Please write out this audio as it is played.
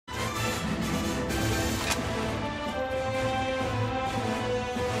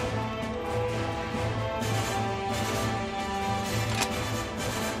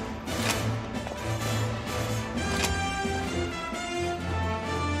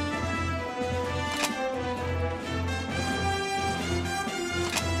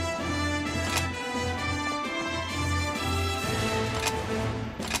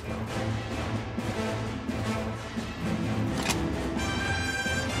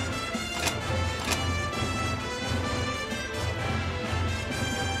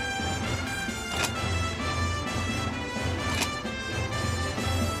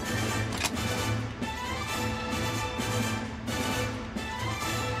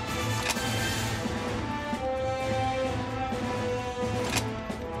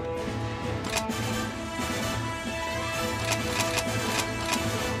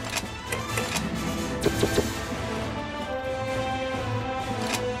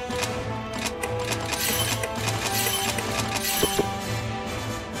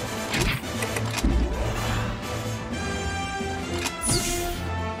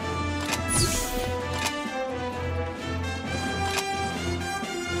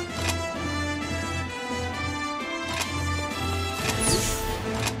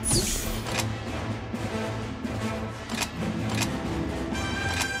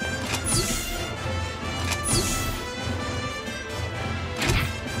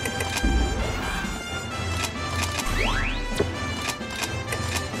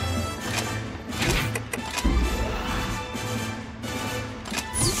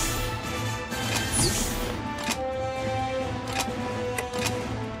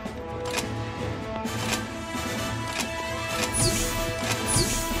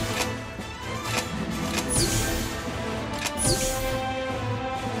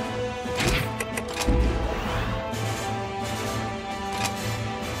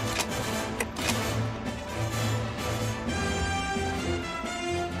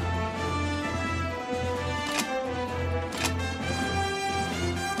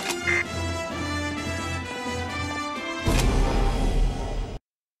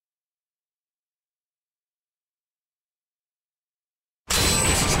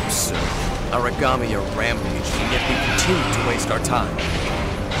Origami are rampaging, and yet we continue to waste our time.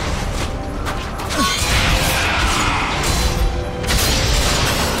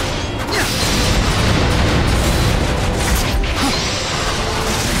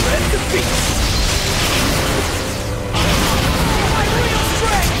 Dread the beast! My real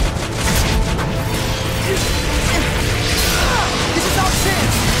strength! This is our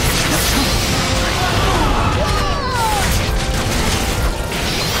chance!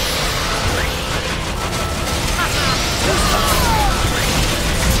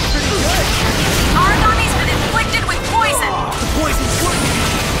 Origami's been inflicted with poison! The poison's working!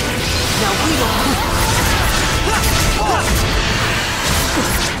 Now we don't...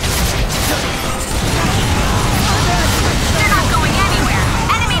 They're not going anywhere!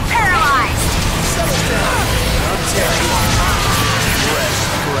 Enemy paralyzed! Settle down! I'm Terry.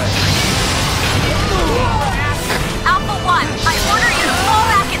 Correct. Alpha 1, I order you to fall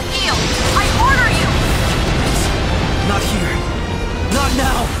back and heal! I order you! Not here. Not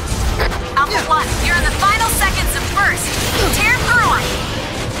now. Alpha 1, you're in the final seconds of burst! Tear through them!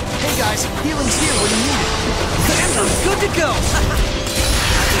 Hey guys, healing's here when you need it. I'm good to go. I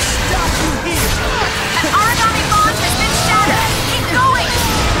will stop you here. An origami bond has been shattered! Keep going!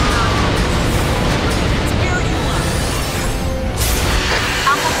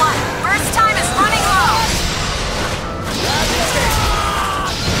 Alpha 1, burst time is running low!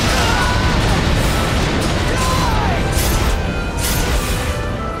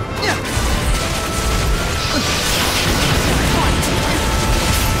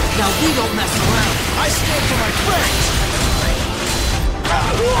 Now we don't mess around. I stand for my friends.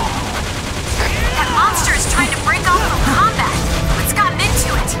 That monster is trying to break off from combat. What's gotten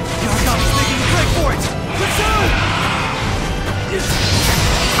into it? Origami's making a break for it. Pursue!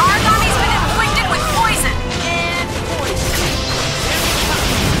 Origami's been inflicted with poison.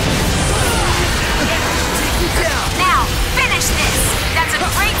 Take you down. Now, finish this. That's a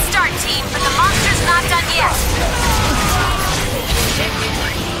great start, team, but the monster's not done yet.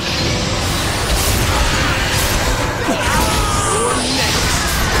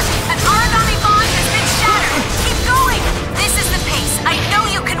 An origami bond has been shattered. Keep going. This is the pace. I know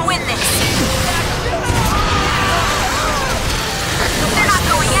you can win this.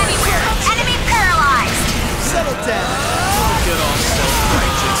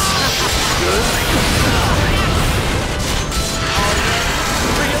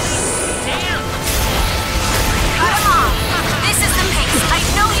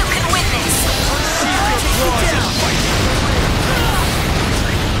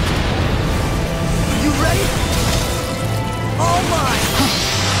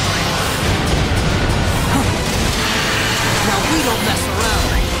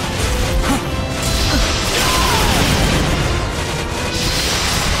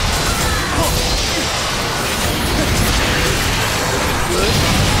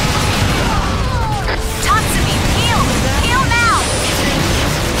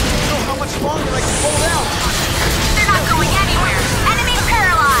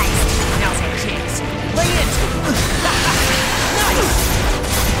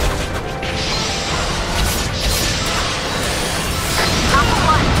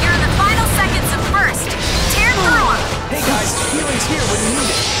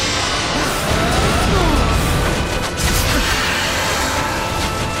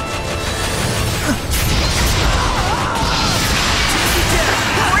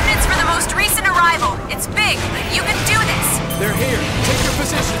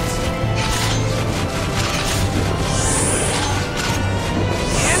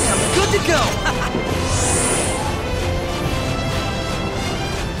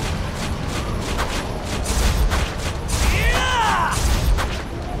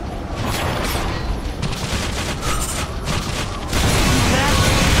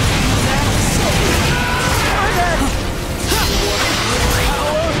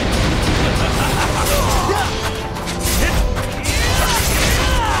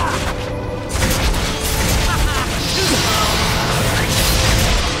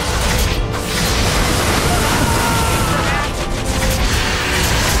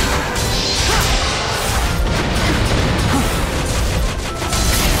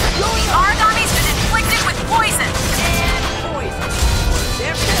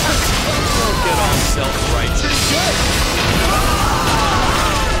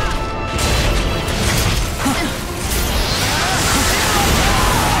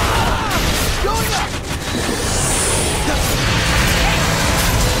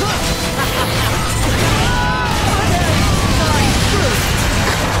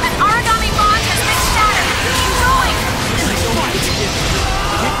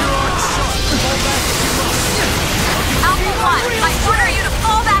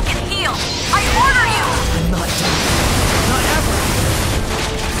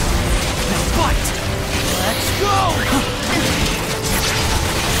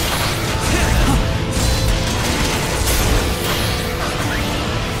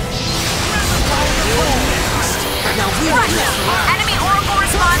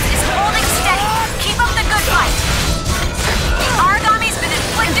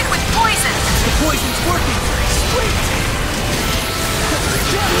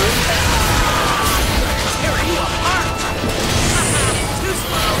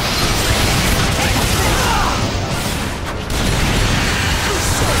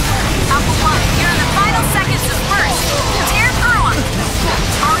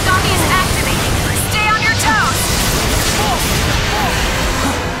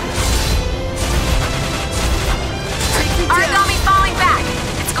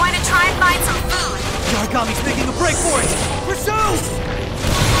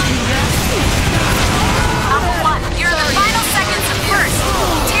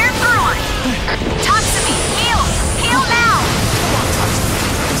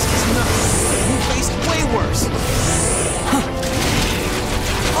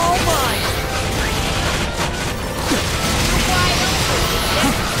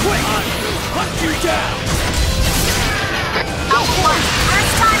 down! Alpha 1,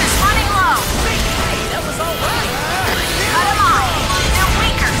 first time is running low. Hey, that was all right! Cut him off. They're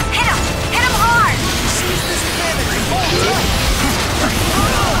weaker. Hit him. Hit him hard. Seize this advantage and hold tight!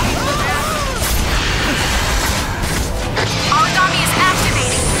 Origami is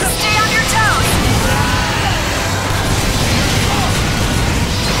activating. Stay on your toes.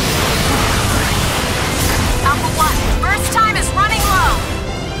 Alpha 1, first time is running low.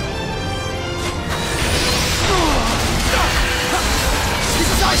 This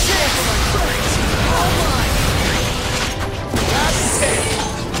is our chance, my friends! All mine! That's it!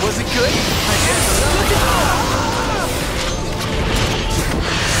 Was it good? I guess so.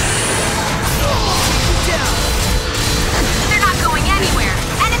 Down! They're not going anywhere.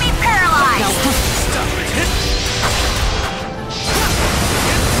 Enemy paralyzed. Stop it!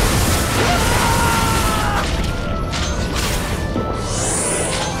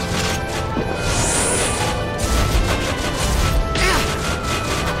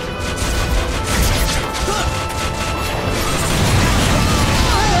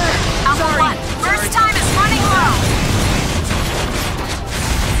 Alpha 1, first time is running low.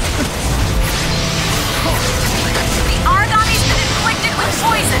 The Origami's been inflicted with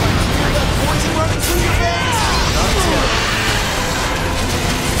poison. Poison running through your veins?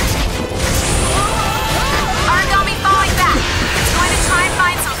 Origami falling back. It's going to try and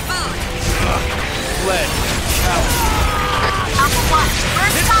find some food. Fled. Alpha 1,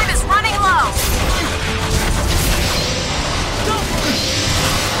 first time is running low.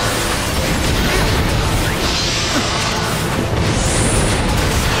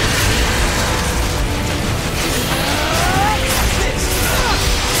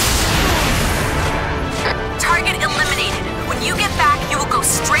 Target eliminated. When you get back, you will go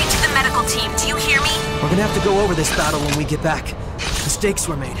straight to the medical team. Do you hear me? We're gonna have to go over this battle when we get back. Mistakes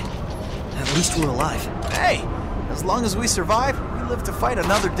were made. At least we're alive. Hey, as long as we survive, we live to fight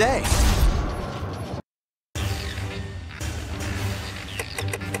another day.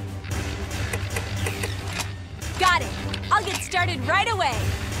 Got it. I'll get started right away.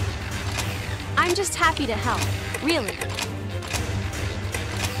 I'm just happy to help, really.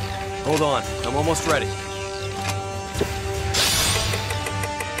 Hold on, I'm almost ready.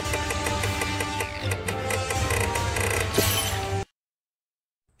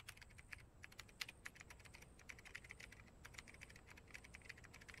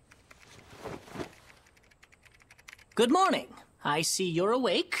 Good morning. I see you're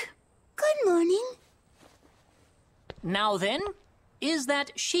awake. Good morning. Now then, is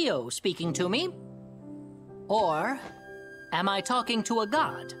that Shio speaking to me? Or am I talking to a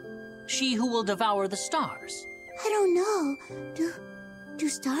god? She who will devour the stars? I don't know. Do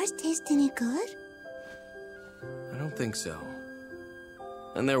stars taste any good? I don't think so.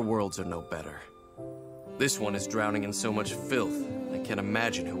 And their worlds are no better. This one is drowning in so much filth, I can't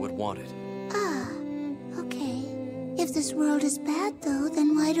imagine who would want it. Ah, okay. If this world is bad, though,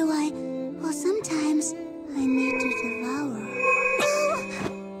 then why do I... Well, sometimes I need to devour.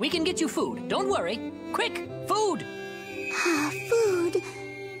 We can get you food. Don't worry. Quick, food! Ah, food.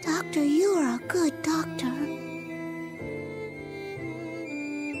 Doctor, you are a good doctor.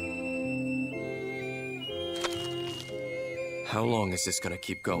 How long is this gonna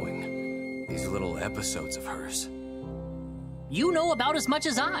keep going? These little episodes of hers. You know about as much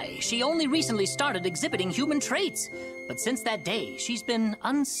as I. She only recently started exhibiting human traits. But since that day, she's been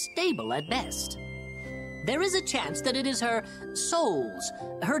unstable at best. There is a chance that it is her souls.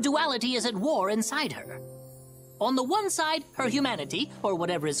 Her duality is at war inside her. On the one side, her humanity, or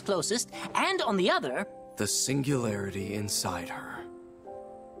whatever is closest, and on the other... The singularity inside her.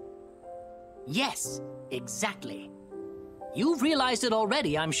 Yes, exactly. You've realized it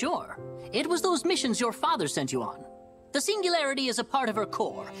already, I'm sure. It was those missions your father sent you on. The singularity is a part of her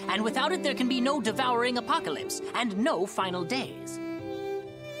core, and without it there can be no devouring apocalypse, and no final days.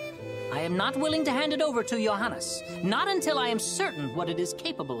 I am not willing to hand it over to Johannes, not until I am certain what it is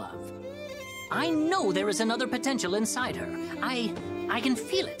capable of. I know there is another potential inside her. I can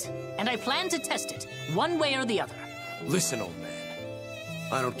feel it, and I plan to test it, one way or the other. Listen, old man.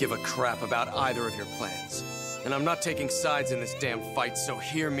 I don't give a crap about either of your plans. And I'm not taking sides in this damn fight, so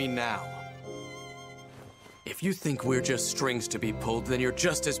hear me now. If you think we're just strings to be pulled, then you're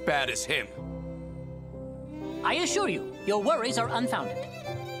just as bad as him. I assure you, your worries are unfounded.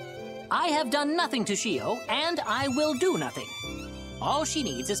 I have done nothing to Shio, and I will do nothing. All she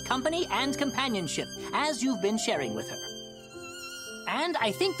needs is company and companionship, as you've been sharing with her. And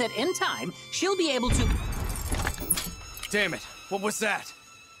I think that in time, she'll be able to... Damn it, what was that?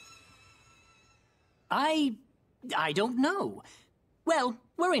 I don't know. Well,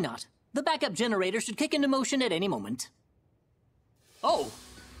 worry not. The backup generator should kick into motion at any moment. Oh!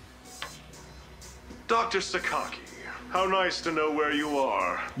 Dr. Sakaki, how nice to know where you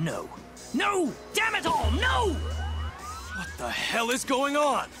are. No. No! Damn it all, no! What the hell is going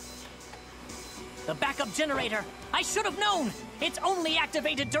on? The backup generator! I should have known! It's only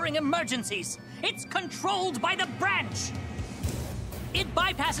activated during emergencies! It's controlled by the branch! It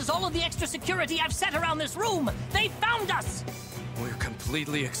bypasses all of the extra security I've set around this room! They found us! We're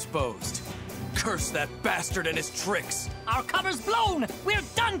completely exposed. Curse that bastard and his tricks! Our cover's blown! We're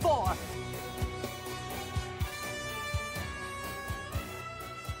done for!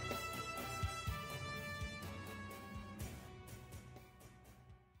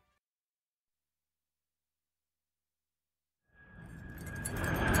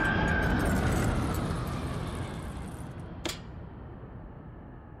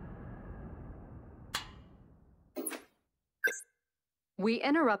 We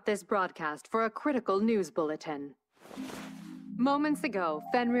interrupt this broadcast for a critical news bulletin. Moments ago,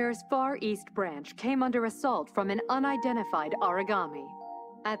 Fenrir's Far East branch came under assault from an unidentified origami.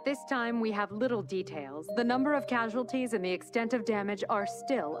 At this time, we have little details. The number of casualties and the extent of damage are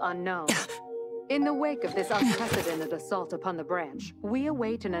still unknown. In the wake of this unprecedented assault upon the branch, we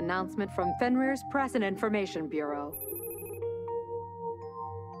await an announcement from Fenrir's Press and Information Bureau.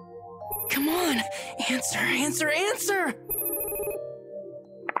 Come on! Answer, answer, answer!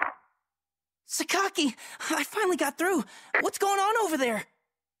 Sakaki, I finally got through. What's going on over there?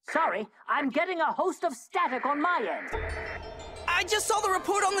 Sorry, I'm getting a host of static on my end. I just saw the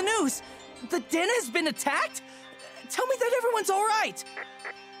report on the news. The den has been attacked? Tell me that everyone's all right.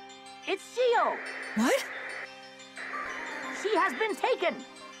 It's Shio! What? She has been taken!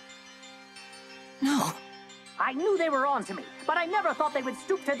 No. I knew they were on to me, but I never thought they would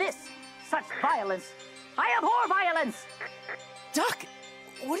stoop to this. Such violence. I abhor violence! Doc,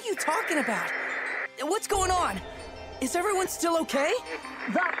 what are you talking about? What's going on? Is everyone still okay?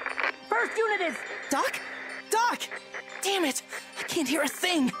 The first unit is... Doc? Doc! Damn it! I can't hear a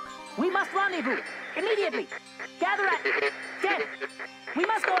thing! We must rendezvous. Immediately. Gather at... Den. We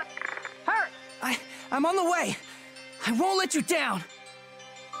must go... Hurry! I'm on the way. I won't let you down.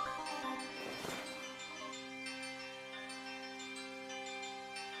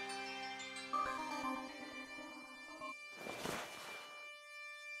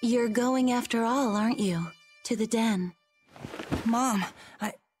 You're going after all, aren't you? To the den. Mom,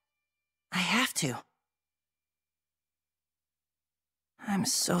 I have to. I'm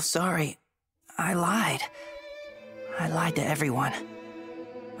so sorry. I lied. I lied to everyone.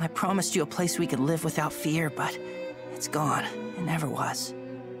 I promised you a place we could live without fear, but it's gone. It never was.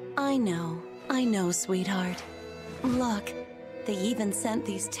 I know, sweetheart. Look, they even sent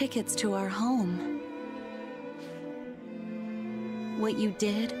these tickets to our home. What you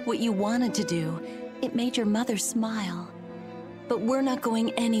did, what you wanted to do, it made your mother smile. But we're not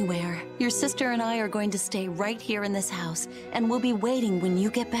going anywhere. Your sister and I are going to stay right here in this house, and we'll be waiting when you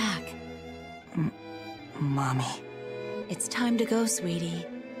get back. Mommy. It's time to go, sweetie.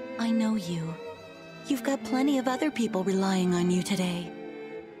 I know you. You've got plenty of other people relying on you today.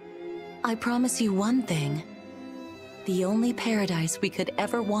 I promise you one thing. The only paradise we could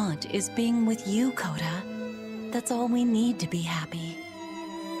ever want is being with you, Coda. That's all we need to be happy.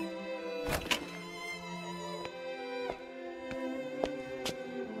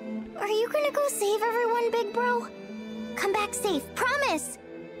 Are you gonna go save everyone, big bro? Come back safe, promise!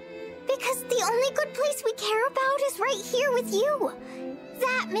 Because the only good place we care about is right here with you.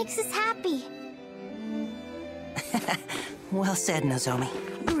 That makes us happy. Well said, Nozomi.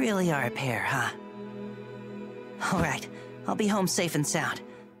 You really are a pair, huh? All right, I'll be home safe and sound.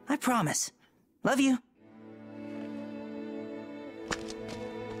 I promise. Love you.